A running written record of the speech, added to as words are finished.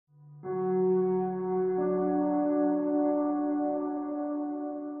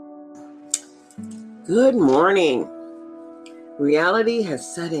Good morning. Reality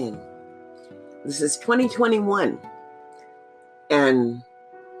has set in. This is 2021, and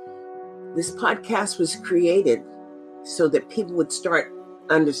this podcast was created so that people would start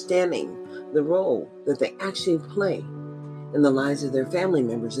understanding the role that they actually play in the lives of their family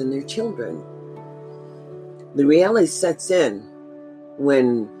members and their children. The reality sets in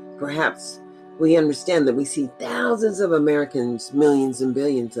when perhaps we understand that we see thousands of Americans, millions and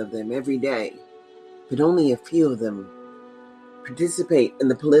billions of them every day, but only a few of them participate in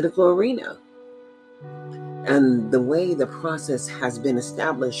the political arena. And the way the process has been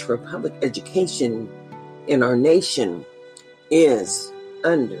established for public education in our nation is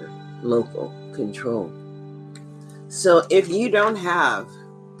under local control. So if you don't have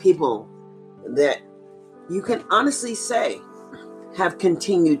people that you can honestly say have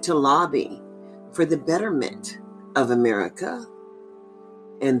continued to lobby for the betterment of America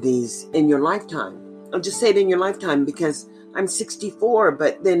and these in your lifetime, I'll just say it in your lifetime because I'm 64,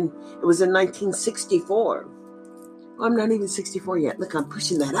 but then it was in 1964. I'm not even 64 yet. Look, I'm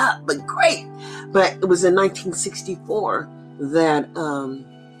pushing that up, but great. But it was in 1964 that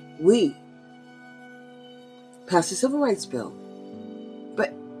we passed the Civil Rights Bill.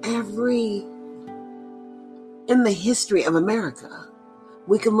 But in the history of America,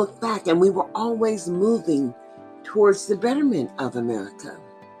 we can look back and we were always moving towards the betterment of America.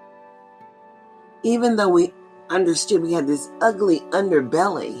 Even though we understood we had this ugly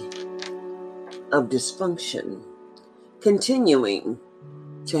underbelly of dysfunction continuing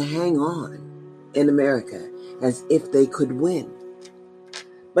to hang on in America as if they could win.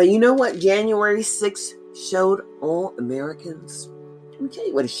 But you know what January 6th showed all Americans? Let me tell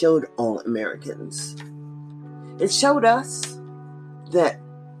you what it showed all Americans. It showed us that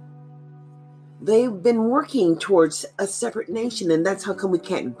they've been working towards a separate nation, and that's how come we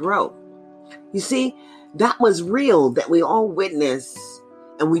can't grow. You see, that was real that we all witnessed,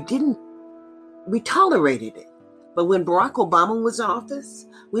 and we tolerated it. But when Barack Obama was in office,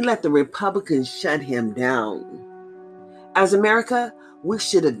 we let the Republicans shut him down. As America, we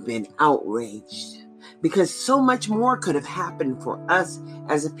should have been outraged because so much more could have happened for us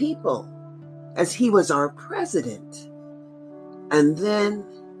as a people, as he was our president. And then,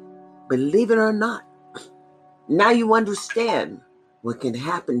 believe it or not, now you understand what can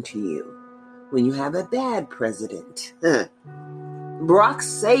happen to you when you have a bad president. Barack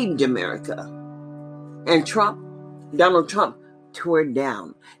saved America. And Donald Trump tore it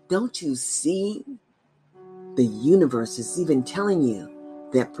down. Don't you see? The universe is even telling you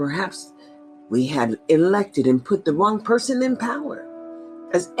that perhaps we had elected and put the wrong person in power.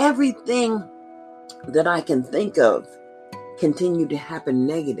 As everything that I can think of continued to happen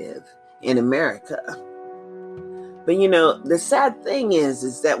negative in America. But you know, the sad thing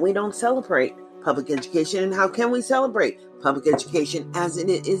is that we don't celebrate public education. And how can we celebrate public education as it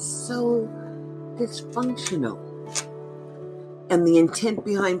is so dysfunctional? And the intent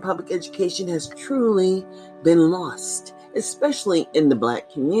behind public education has truly been lost, especially in the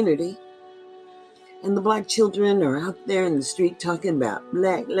Black community. And the Black children are out there in the street talking about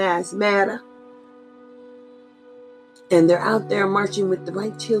Black Lives Matter. And they're out there marching with the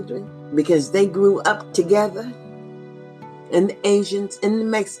white children because they grew up together. And the Asians and the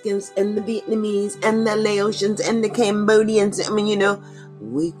Mexicans and the Vietnamese and the Laotians and the Cambodians. I mean, you know,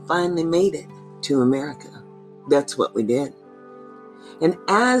 we finally made it to America. That's what we did. And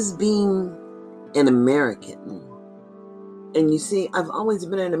as being an American, and you see, I've always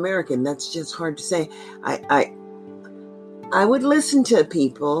been an American. That's just hard to say. I would listen to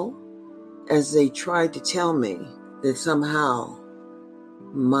people as they tried to tell me that somehow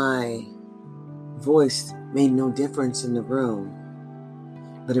my voice made no difference in the room.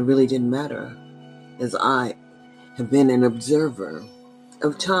 But it really didn't matter, as I have been an observer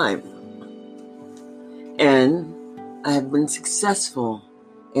of time. And I have been successful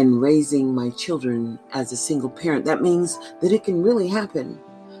in raising my children as a single parent. That means that it can really happen,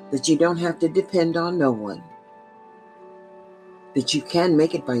 that you don't have to depend on no one, that you can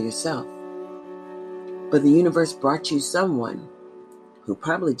make it by yourself. But the universe brought you someone who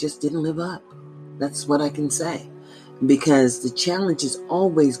probably just didn't live up. That's what I can say. Because the challenge is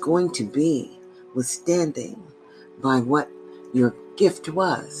always going to be withstanding by what your gift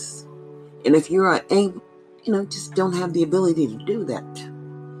was. And if you're just don't have the ability to do that,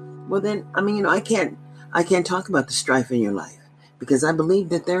 well then, I can't talk about the strife in your life, because I believe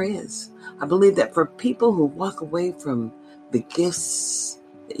that there is. I believe that for people who walk away from the gifts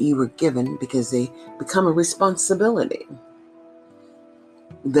that you were given because they become a responsibility,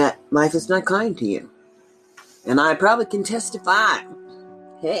 that life is not kind to you. And I probably can testify,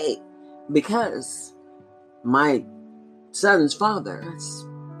 hey, because my son's father.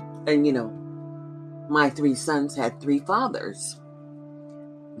 And my 3 sons had 3 fathers,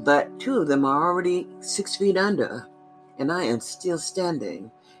 but 2 of them are already 6 feet under, and I am still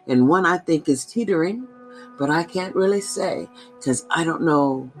standing. And one I think is teetering, but I can't really say because I don't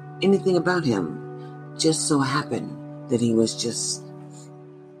know anything about him. Just so happened that he was just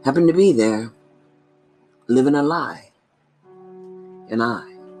happened to be there, living a lie. And I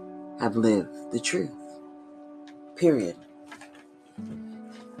have lived the truth. Period.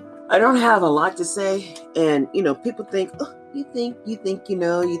 I don't have a lot to say. And, people think, oh, you think you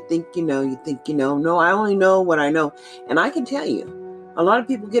know. No, I only know what I know. And I can tell you, a lot of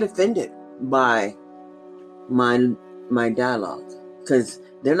people get offended by my dialogue because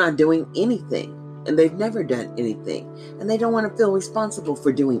they're not doing anything. And they've never done anything. And they don't want to feel responsible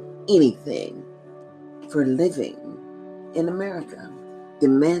for doing anything, for living in America,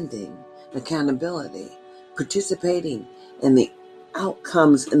 demanding accountability, participating in the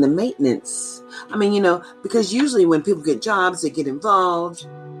outcomes and the maintenance. I mean, because usually when people get jobs, they get involved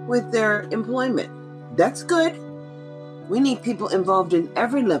with their employment. That's good. We need people involved in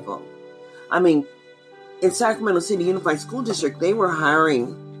every level. I mean, in Sacramento City Unified School District, they were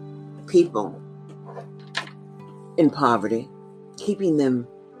hiring people in poverty, keeping them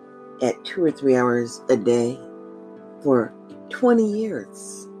at 2 or 3 hours a day for 20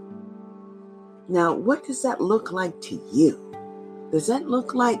 years. Now, what does that look like to you? Does that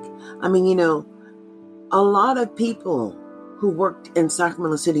look like, a lot of people who worked in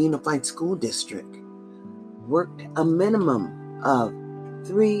Sacramento City Unified School District worked a minimum of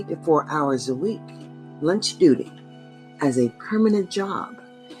 3 to 4 hours a week, lunch duty, as a permanent job,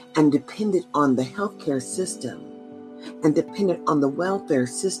 and depended on the healthcare system, and depended on the welfare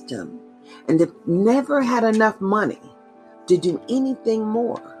system, and never had enough money to do anything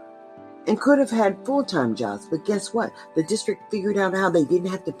more. And could have had full-time jobs, but guess what? The district figured out how they didn't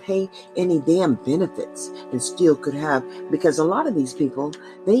have to pay any damn benefits and still could have, because a lot of these people,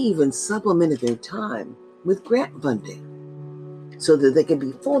 they even supplemented their time with grant funding so that they could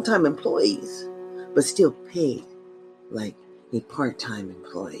be full-time employees, but still paid like a part-time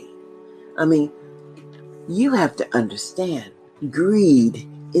employee. I mean, you have to understand, greed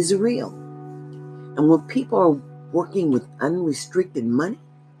is real. And when people are working with unrestricted money,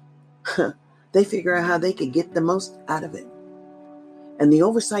 they figure out how they could get the most out of it. And the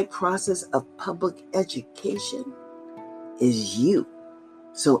oversight process of public education is you.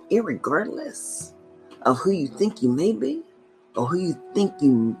 So irregardless of who you think you may be, or who you think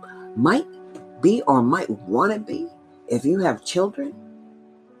you might be or might want to be, if you have children,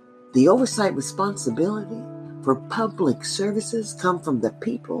 the oversight responsibility for public services come from the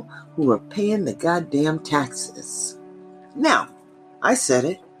people who are paying the goddamn taxes. Now, I said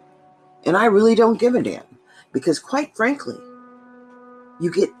it. And I really don't give a damn, because quite frankly,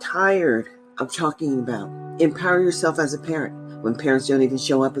 you get tired of talking about empower yourself as a parent when parents don't even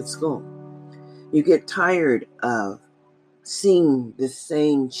show up at school. You get tired of seeing the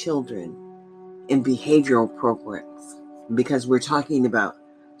same children in behavioral programs because we're talking about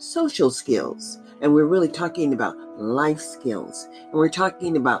social skills and we're really talking about life skills. And we're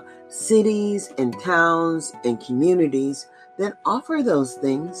talking about cities and towns and communities that offer those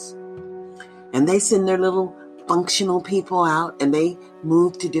things. And they send their little functional people out and they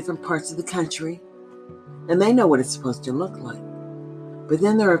move to different parts of the country and they know what it's supposed to look like. But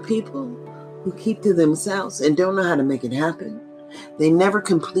then there are people who keep to themselves and don't know how to make it happen. They never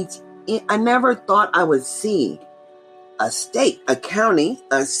complete it. I never thought I would see a state, a county,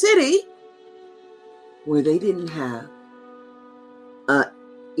 a city where they didn't have an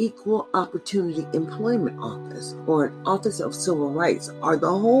equal opportunity employment office or an office of civil rights or the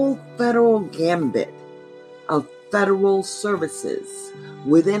whole federal gambit of federal services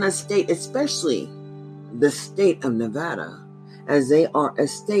within a state, especially the state of Nevada, as they are a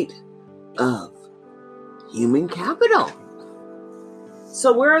state of human capital.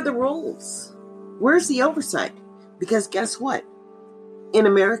 So where are the rules? Where's the oversight? Because guess what? In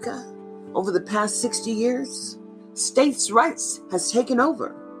America, over the past 60 years, states' rights has taken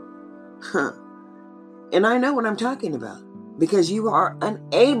over. And I know what I'm talking about because you are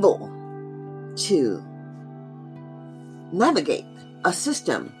unable to navigate a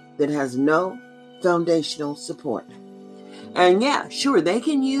system that has no foundational support. And yeah, sure, they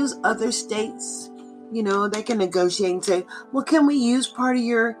can use other states. They can negotiate and say, well, can we use part of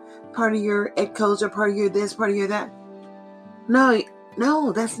your EDCOs or part of your this, part of your that?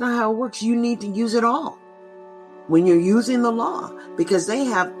 No, that's not how it works. You need to use it all when you're using the law, because they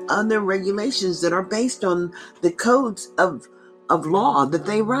have other regulations that are based on the codes of law that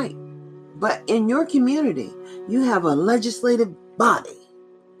they write. But in your community, you have a legislative body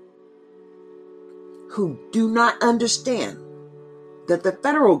who do not understand that the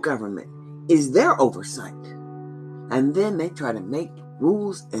federal government is their oversight. And then they try to make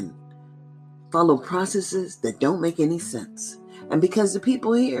rules and follow processes that don't make any sense. And because the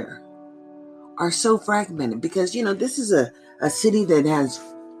people here are so fragmented, because, this is a city that has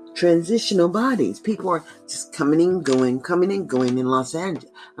transitional bodies. People are just coming and going in Los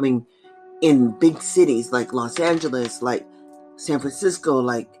Angeles. I mean, in big cities like Los Angeles, like San Francisco,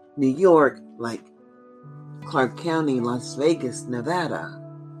 like New York, like Clark County, Las Vegas, Nevada.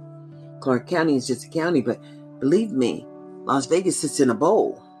 Clark County is just a county, but believe me, Las Vegas sits in a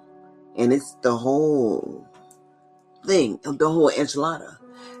bowl, and it's the whole thing, the whole enchilada.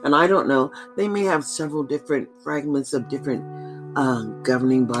 And I don't know, they may have several different fragments of different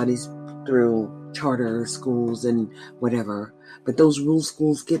governing bodies through charter schools and whatever, but those rural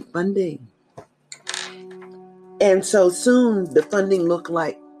schools get funding. And so soon the funding looked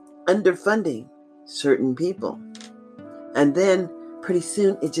like underfunding certain people. And then pretty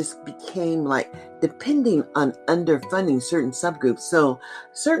soon it just became like depending on underfunding certain subgroups. So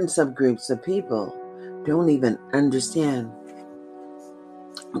certain subgroups of people don't even understand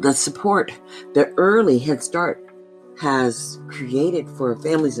the support that early Head Start has created for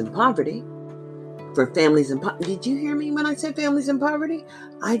families in poverty. Did you hear me when I said families in poverty?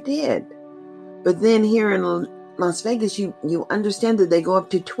 I did. But then here in Las Vegas, you understand that they go up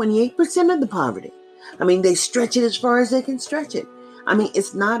to 28% of the poverty. I mean, they stretch it as far as they can stretch it. I mean,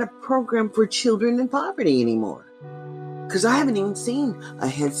 it's not a program for children in poverty anymore. Because I haven't even seen a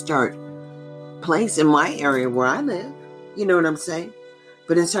Head Start place in my area where I live. You know what I'm saying?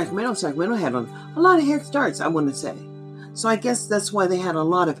 But in Sacramento had a lot of Head Starts, I want to say. So I guess that's why they had a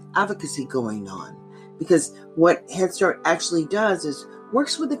lot of advocacy going on. Because what Head Start actually does is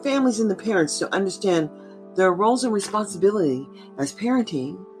works with the families and the parents to understand their roles and responsibility as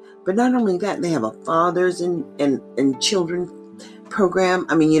parenting. But not only that, they have a fathers and children program.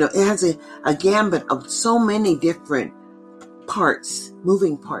 I mean, it has a gambit of so many different parts,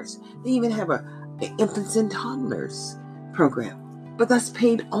 moving parts. They even have an infants and toddlers program. But that's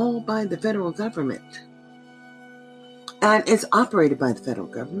paid all by the federal government. And it's operated by the federal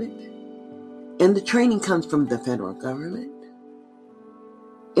government. And the training comes from the federal government.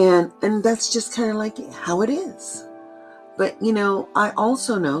 And that's just kind of like how it is. But, I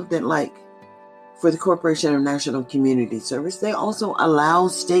also know that like for the Corporation of National Community Service, they also allow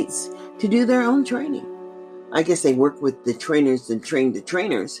states to do their own training. I guess they work with the trainers and train the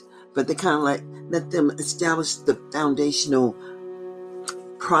trainers, but they kind of like let them establish the foundational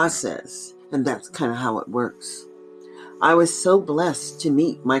process. And that's kind of how it works. I was so blessed to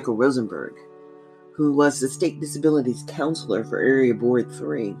meet Michael Rosenberg, who was the State Disabilities Counselor for Area Board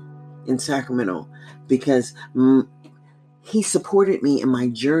 3 in Sacramento, because he supported me in my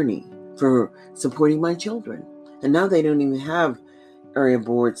journey for supporting my children. And now they don't even have area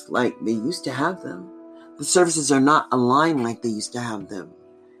boards like they used to have them. The services are not aligned like they used to have them.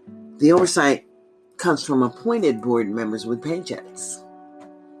 The oversight comes from appointed board members with paychecks,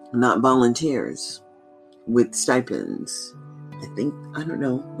 not volunteers with stipends. I don't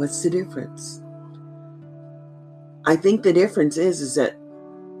know, what's the difference? I think the difference is that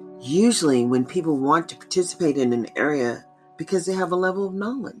usually when people want to participate in an area because they have a level of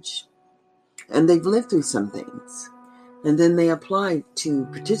knowledge and they've lived through some things, and then they apply to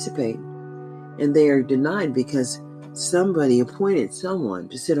participate and they are denied because somebody appointed someone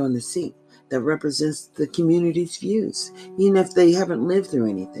to sit on the seat that represents the community's views, even if they haven't lived through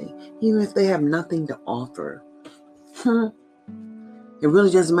anything, even if they have nothing to offer. It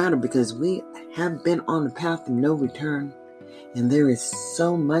really doesn't matter because we have been on the path of no return, and there is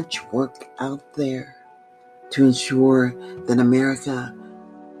so much work out there to ensure that America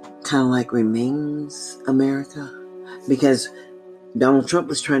kind of like remains America, because Donald Trump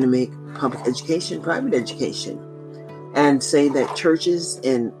was trying to make public education private education and say that churches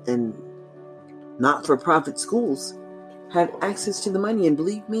and not-for-profit schools have access to the money. And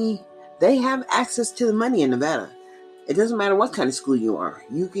believe me, they have access to the money in Nevada. It doesn't matter what kind of school you are.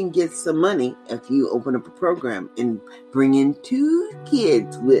 You can get some money if you open up a program and bring in 2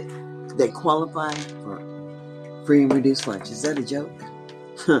 kids that qualify for free and reduced lunch. Is that a joke?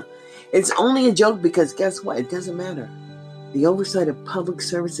 It's only a joke because guess what? It doesn't matter. The oversight of public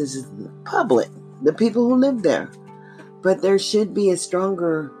services is the public, the people who live there. But there should be a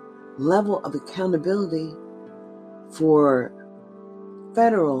stronger level of accountability for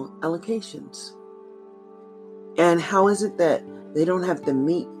federal allocations. And how is it that they don't have to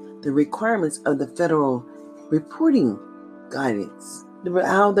meet the requirements of the federal reporting guidance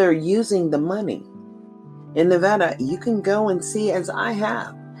how they're using the money. In Nevada, you can go and see, as I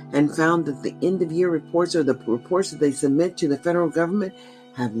have, and found that the end-of-year reports or the reports that they submit to the federal government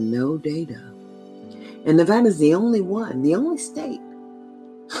have no data. And Nevada is the only state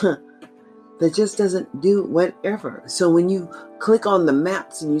that just doesn't do whatever. So when you click on the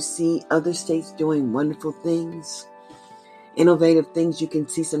maps and you see other states doing wonderful things, innovative things, you can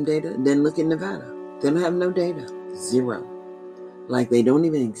see some data. Then look at Nevada. They don't have no data. Zero. Like they don't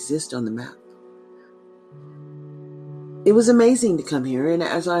even exist on the map. It was amazing to come here, and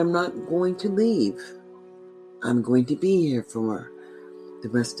as I'm not going to leave, I'm going to be here for the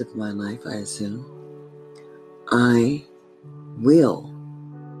rest of my life, I assume. I will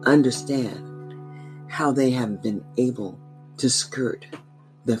understand how they have been able to skirt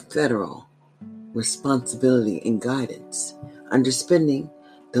the federal responsibility and guidance under spending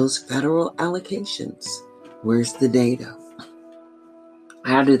those federal allocations. Where's the data?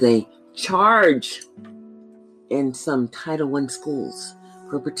 How do they charge in some Title I schools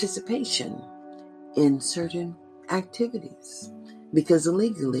for participation in certain activities? Because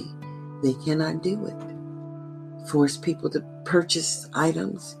illegally, they cannot do it. Force people to purchase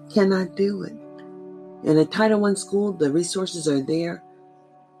items, cannot do it. In a Title I school, the resources are there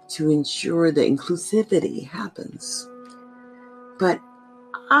to ensure the inclusivity happens. But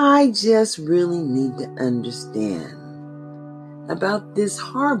I just really need to understand about this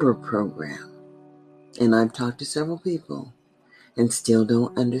harbor program. And I've talked to several people and still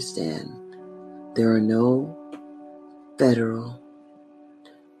don't understand. There are no federal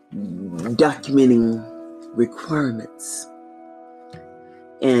documenting requirements.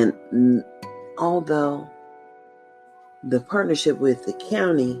 And although the partnership with the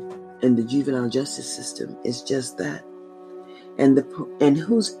county and the juvenile justice system is just that, and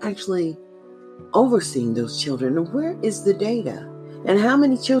who's actually overseeing those children, and where is the data, and how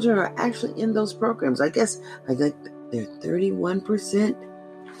many children are actually in those programs? I guess they're 31%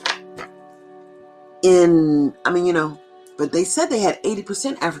 but they said they had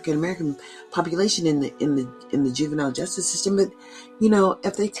 80% African American population in the juvenile justice system. But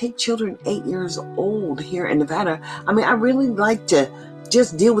if they take children 8 years old here in Nevada, I really like to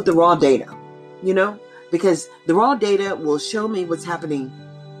just deal with the raw data, because the raw data will show me what's happening,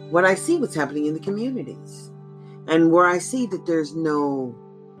 what I see what's happening in the communities, and where I see that there's no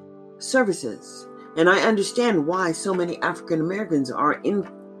services. And I understand why so many African Americans are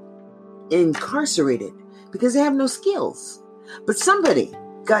incarcerated, because they have no skills. But somebody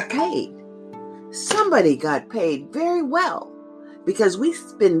got paid. Somebody got paid very well, because we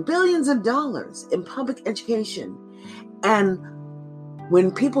spend billions of dollars in public education. And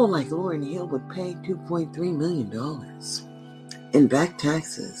when people like Lauryn Hill would pay $2.3 million in back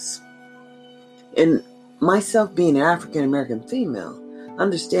taxes, and myself being an African American female,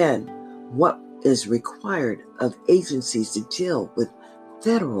 understand what is required of agencies to deal with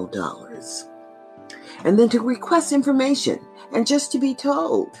federal dollars. And then to request information and just to be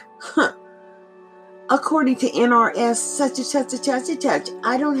told, according to NRS such and such and such and such,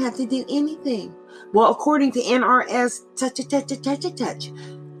 I don't have to do anything. Well, according to NRS such and such and such and such,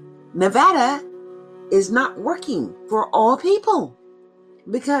 Nevada is not working for all people,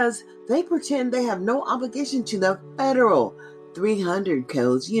 because they pretend they have no obligation to the federal 300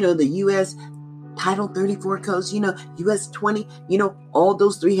 codes, the U.S. Title 34 codes, US 20, all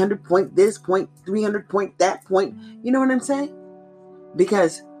those 300 point this point, 300 point that point. You know what I'm saying?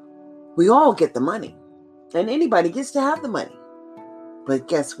 Because we all get the money, and anybody gets to have the money. But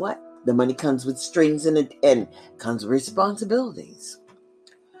guess what? The money comes with strings and comes with responsibilities.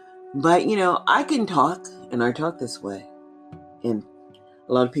 But, I can talk, and I talk this way. And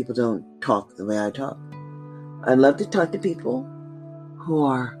a lot of people don't talk the way I talk. I love to talk to people who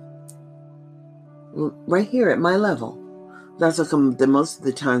are right here at my level. That's how come the most of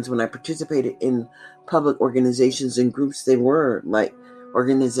the times when I participated in public organizations and groups, they were like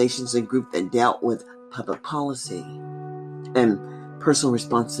organizations and groups that dealt with public policy and personal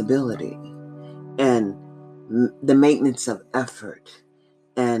responsibility and the maintenance of effort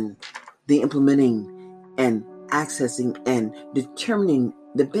and the implementing and accessing and determining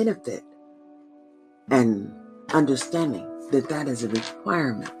the benefit and understanding that is a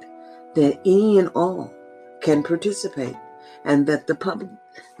requirement, that any and all can participate, and that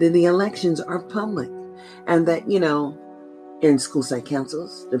the elections are public, and that, in school site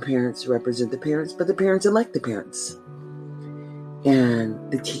councils, the parents represent the parents, but the parents elect the parents.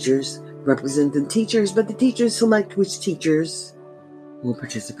 And the teachers represent the teachers, but the teachers select which teachers will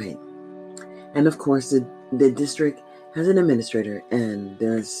participate. And of course, the district has an administrator, and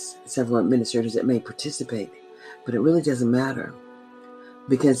there's several administrators that may participate, but it really doesn't matter.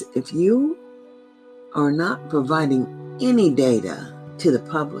 Because if you are not providing any data to the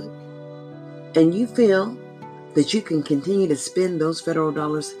public and you feel that you can continue to spend those federal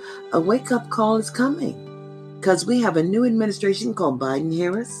dollars, a wake-up call is coming. Because we have a new administration called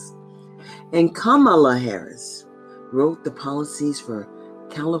Biden-Harris, and Kamala Harris wrote the policies for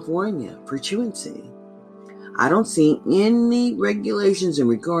California for truancy. I don't see any regulations in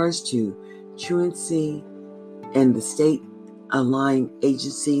regards to truancy and the state-aligned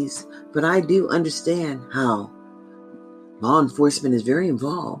agencies, but I do understand how law enforcement is very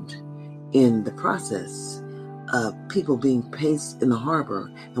involved in the process of people being placed in the harbor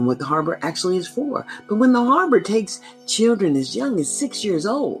and what the harbor actually is for. But when the harbor takes children as young as 6 years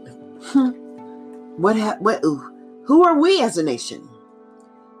old, who are we as a nation?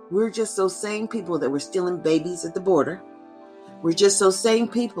 We're just those same people that were stealing babies at the border. We're just those same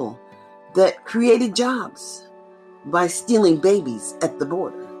people that created jobs by stealing babies at the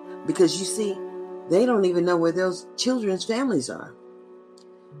border. Because you see, they don't even know where those children's families are.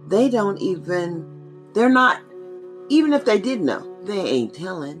 They're not, even if they did know, they ain't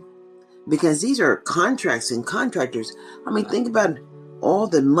telling. Because these are contracts and contractors. I mean, think about all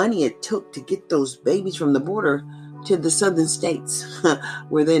the money it took to get those babies from the border to the southern states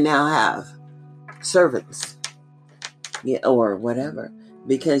where they now have servants, or whatever.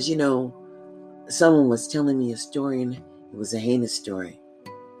 Because, someone was telling me a story, and it was a heinous story.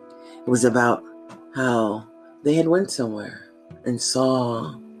 It was about how they had went somewhere and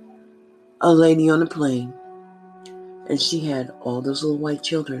saw a lady on a plane, and she had all those little white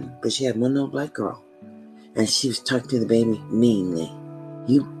children, but she had one little black girl, and she was talking to the baby meanly.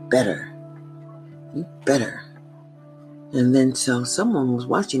 You better. And then so someone was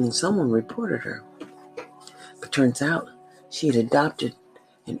watching, and someone reported her. But turns out she had adopted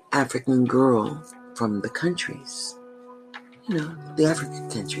an African girl from the countries, the African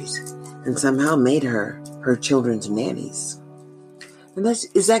countries, and somehow made her children's nannies. And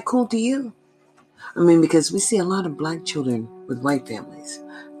is that cool to you? I mean, because we see a lot of black children with white families,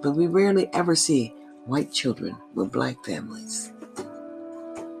 but we rarely ever see white children with black families.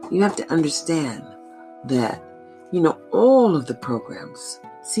 You have to understand that, all of the programs,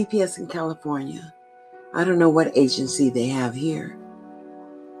 CPS in California, I don't know what agency they have here,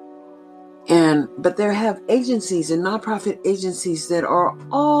 but there have agencies and nonprofit agencies that are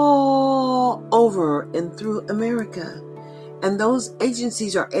all over and through America. And those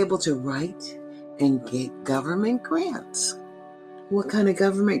agencies are able to write and get government grants. What kind of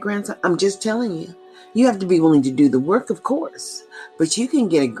government grants? I'm just telling you. You have to be willing to do the work, of course. But you can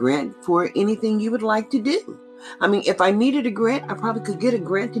get a grant for anything you would like to do. I mean, if I needed a grant, I probably could get a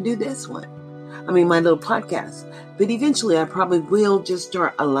grant to do this one. I mean, my little podcast. But eventually, I probably will just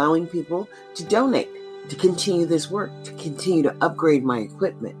start allowing people to donate, to continue this work, to continue to upgrade my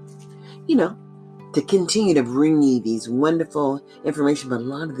equipment, to continue to bring you these wonderful information. But a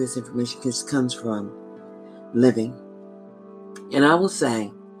lot of this information just comes from living. And I will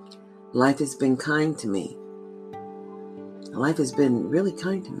say, life has been kind to me. Life has been really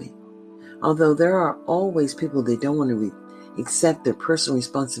kind to me. Although there are always people that don't want to accept their personal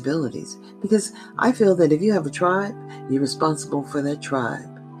responsibilities. Because I feel that if you have a tribe, you're responsible for that tribe.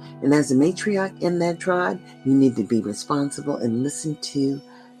 And as a matriarch in that tribe, you need to be responsible and listen to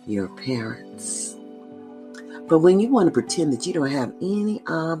your parents. But when you want to pretend that you don't have any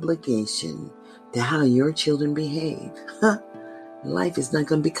obligation to how your children behave, life is not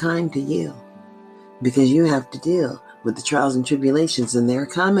going to be kind to you. Because you have to deal with the trials and tribulations, and they're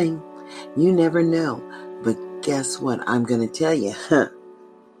coming. You never know. But guess what? I'm going to tell you.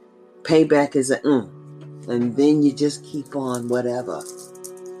 Payback is and then you just keep on whatever.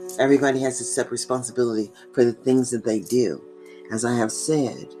 Everybody has to accept responsibility for the things that they do. As I have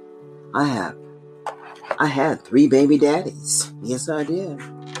said, I had 3 baby daddies. Yes, I did.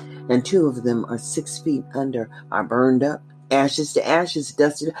 And 2 of them are 6 feet under, are burned up, ashes to ashes,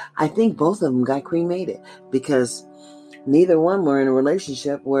 dusted. I think both of them got cremated because neither one were in a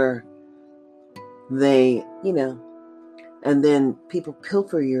relationship where they, and then people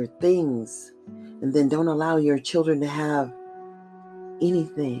pilfer your things and then don't allow your children to have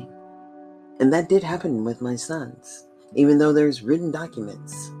anything. And that did happen with my sons. Even though there's written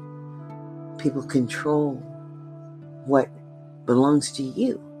documents, people control what belongs to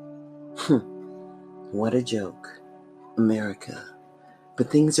you. What a joke, America. But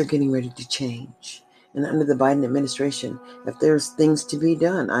things are getting ready to change. And under the Biden administration, if there's things to be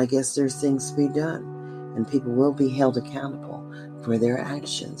done, I guess there's things to be done. And people will be held accountable for their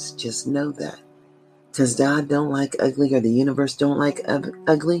actions. Just know that. Because God don't like ugly, or the universe don't like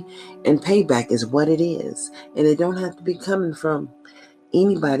ugly. And payback is what it is. And it don't have to be coming from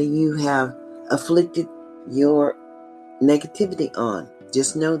anybody you have afflicted your negativity on.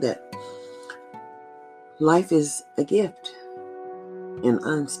 Just know that life is a gift, and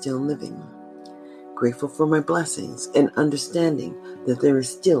I'm still living. Grateful for my blessings and understanding that there is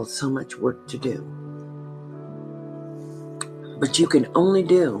still so much work to do. But you can only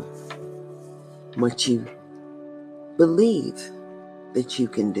do what you believe that you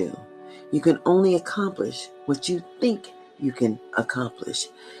can do. You can only accomplish what you think you can accomplish.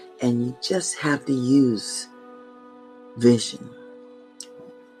 And you just have to use vision.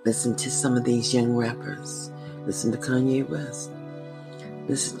 Listen to some of these young rappers. Listen to Kanye West.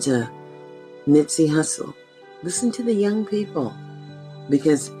 Listen to Nipsey Hussle. Listen to the young people,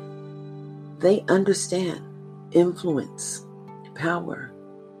 because they understand influence, power.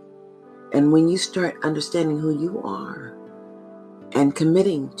 And when you start understanding who you are and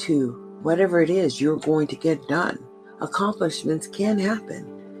committing to whatever it is you're going to get done, accomplishments can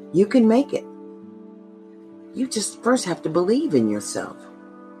happen. You can make it. You just first have to believe in yourself.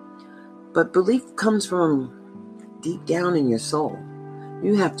 But belief comes from deep down in your soul.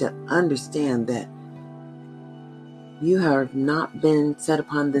 You have to understand that you have not been set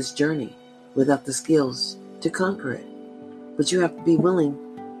upon this journey without the skills to conquer it. But you have to be willing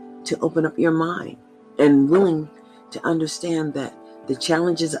to open up your mind and willing to understand that the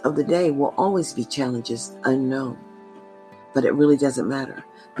challenges of the day will always be challenges unknown. But it really doesn't matter,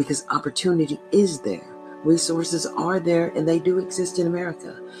 because opportunity is there. Resources are there, and they do exist in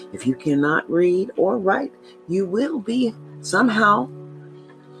America. If you cannot read or write, you will be somehow,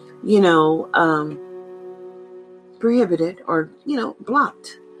 prohibited or,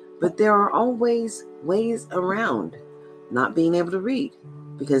 blocked. But there are always ways around not being able to read,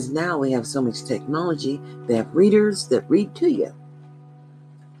 because now we have so much technology. They have readers that read to you.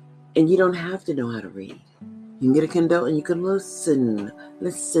 And you don't have to know how to read. You can get a Kindle and you can listen.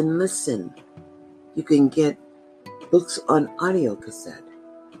 You can get books on audio cassette.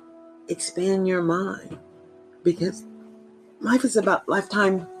 Expand your mind, because life is about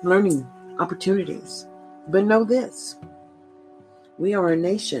lifetime learning opportunities. But know this: we are a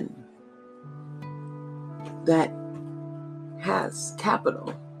nation that has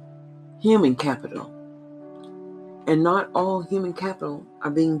capital, human capital. And not all human capital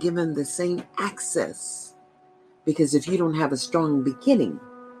are being given the same access. Because if you don't have a strong beginning,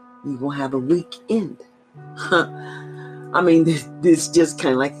 you will have a weak end. I mean, this just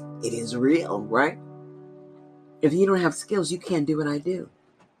kind of like, it is real, right? If you don't have skills, you can't do what I do.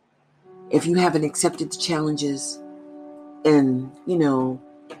 If you haven't accepted the challenges and,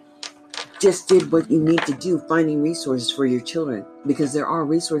 just did what you need to do, finding resources for your children, because there are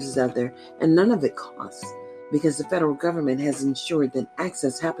resources out there and none of it costs, because the federal government has ensured that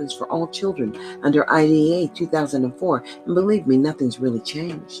access happens for all children under IDEA 2004. And believe me, nothing's really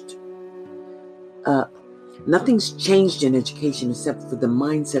changed. Nothing's changed in education except for the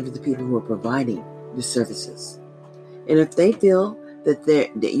mindset of the people who are providing the services. And if they feel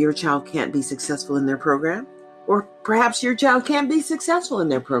that your child can't be successful in their program, or perhaps your child can't be successful in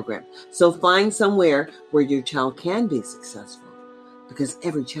their program, so find somewhere where your child can be successful, because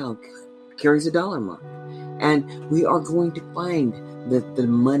every child carries a dollar mark. And we are going to find that the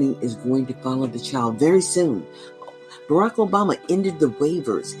money is going to follow the child very soon. Barack Obama ended the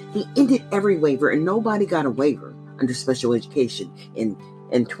waivers. He ended every waiver, and nobody got a waiver under special education in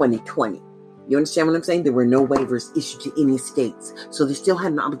 2020. You understand what I'm saying? There were no waivers issued to any states. So they still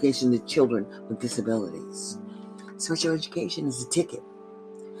had an obligation to children with disabilities. Special education is a ticket.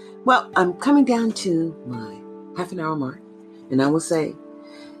 Well, I'm coming down to my half an hour mark, and I will say,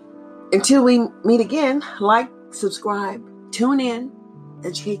 until we meet again, like, subscribe, tune in,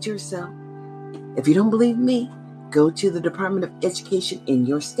 educate yourself. If you don't believe me, go to the Department of Education in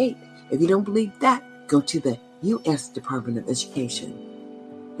your state. If you don't believe that, go to the U.S. Department of Education.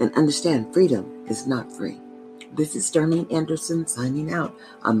 And understand, freedom is not free. This is Darlene Anderson signing out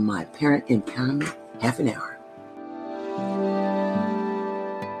on my Parent Empowerment Half an Hour.